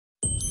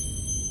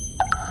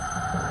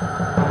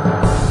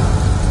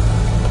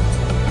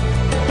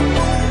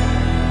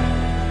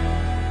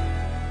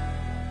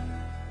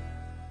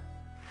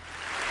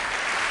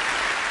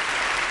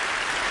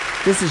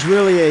This is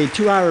really a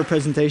 2-hour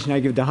presentation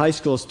I give to high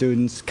school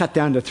students, cut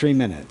down to 3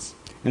 minutes.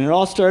 And it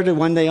all started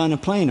one day on a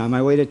plane on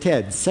my way to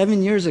TED,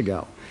 7 years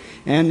ago.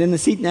 And in the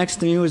seat next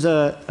to me was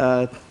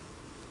a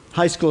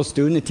high school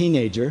student, a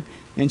teenager,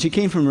 and she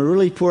came from a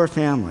really poor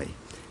family.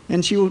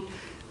 And she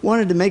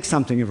wanted to make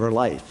something of her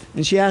life.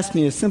 And she asked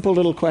me a simple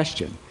little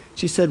question.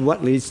 She said,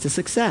 "What leads to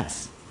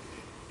success?"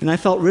 And I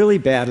felt really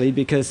badly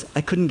because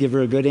I couldn't give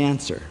her a good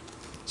answer.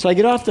 So I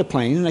get off the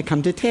plane and I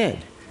come to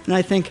TED. And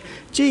I think,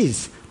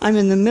 geez, I'm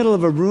in the middle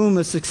of a room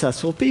of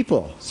successful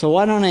people. So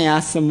why don't I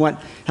ask them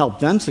what helped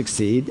them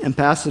succeed and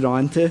pass it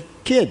on to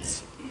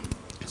kids?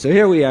 So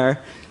here we are,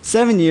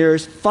 7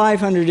 years,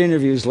 500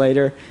 interviews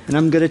later, and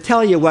I'm going to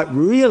tell you what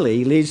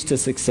really leads to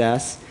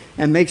success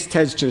and makes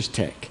TEDsters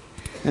tick.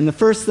 And the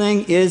first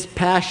thing is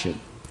passion.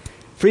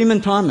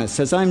 Freeman Thomas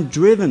says, "I'm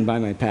driven by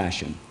my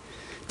passion."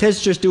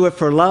 TEDsters do it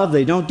for love,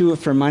 they don't do it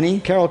for money.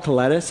 Carol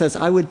Coletta says,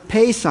 "I would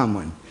pay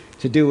someone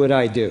to do what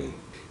I do."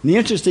 And the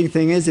interesting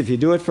thing is, if you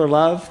do it for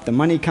love, the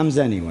money comes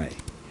anyway.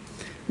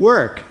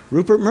 Work.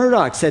 Rupert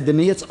Murdoch said to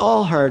me, "It's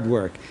all hard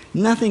work.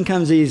 Nothing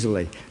comes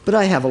easily, but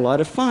I have a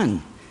lot of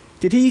fun."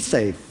 Did he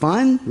say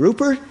fun,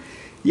 Rupert?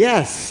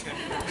 Yes.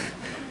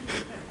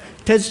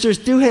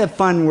 TEDsters do have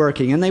fun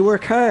working, and they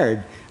work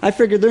hard. I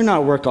figure they're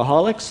not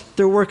workaholics,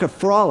 they're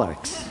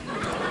workaholics.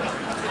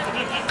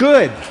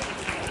 Good.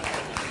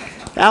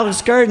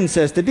 Alex Garden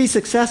says, to be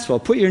successful,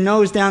 put your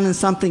nose down in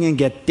something and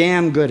get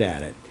damn good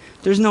at it.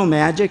 There's no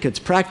magic, it's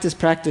practice,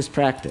 practice,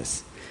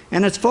 practice.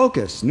 And it's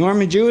focus.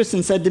 Norman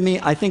Jewison said to me,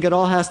 "I think it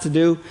all has to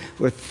do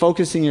with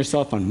focusing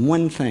yourself on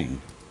one thing."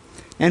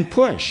 And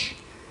push.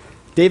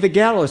 David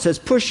Gallo says,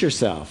 push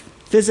yourself.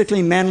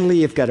 Physically, mentally,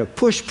 you've got to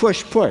push,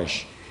 push,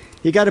 push.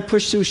 You've got to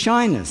push through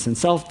shyness and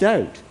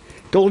self-doubt.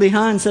 Goldie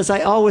Hawn says,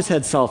 "I always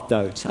had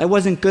self-doubts. I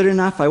wasn't good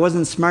enough, I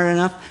wasn't smart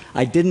enough,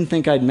 I didn't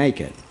think I'd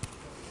make it."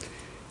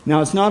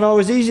 Now, it's not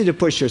always easy to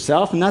push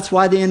yourself, and that's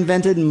why they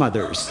invented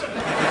mothers.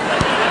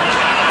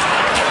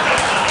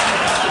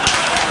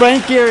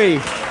 Frank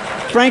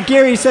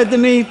Gehry said to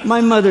me,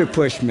 "My mother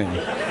pushed me."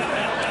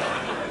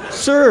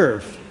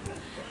 Serve.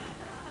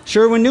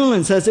 Sherwin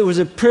Nuland says it was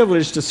a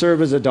privilege to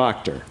serve as a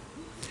doctor.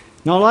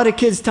 Now, a lot of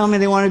kids tell me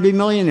they want to be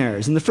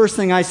millionaires, and the first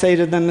thing I say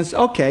to them is,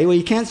 okay, well,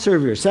 you can't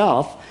serve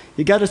yourself.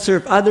 You got to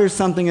serve others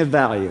something of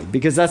value,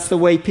 because that's the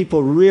way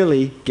people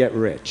really get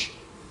rich.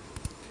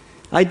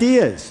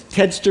 Ideas.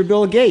 TEDster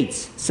Bill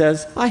Gates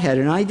says, "I had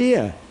an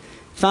idea."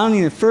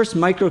 Founding the first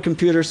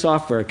microcomputer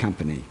software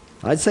company.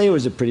 I'd say it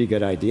was a pretty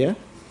good idea.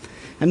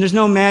 And there's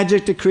no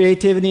magic to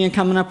creativity and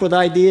coming up with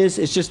ideas.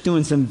 It's just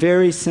doing some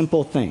very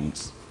simple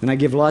things. And I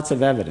give lots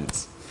of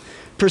evidence.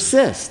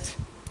 Persist.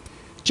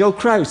 Joe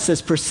Kraus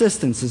says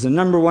persistence is the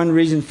 #1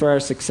 reason for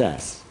our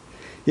success.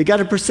 You got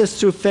to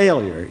persist through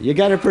failure. You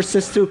got to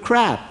persist through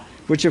crap,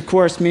 which of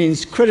course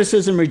means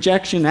criticism,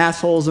 rejection,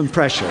 assholes, and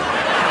pressure.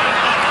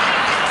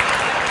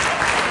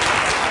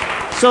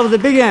 So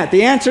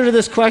the answer to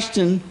this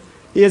question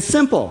is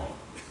simple.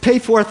 Pay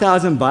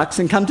 $4,000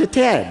 and come to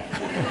TED.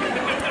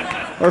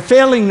 Or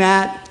failing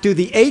that, do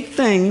the 8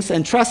 things,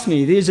 and trust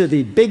me, these are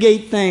the big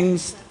 8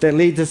 things that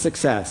lead to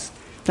success.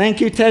 Thank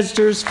you,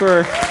 TEDsters,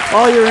 for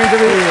all your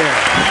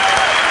interviews.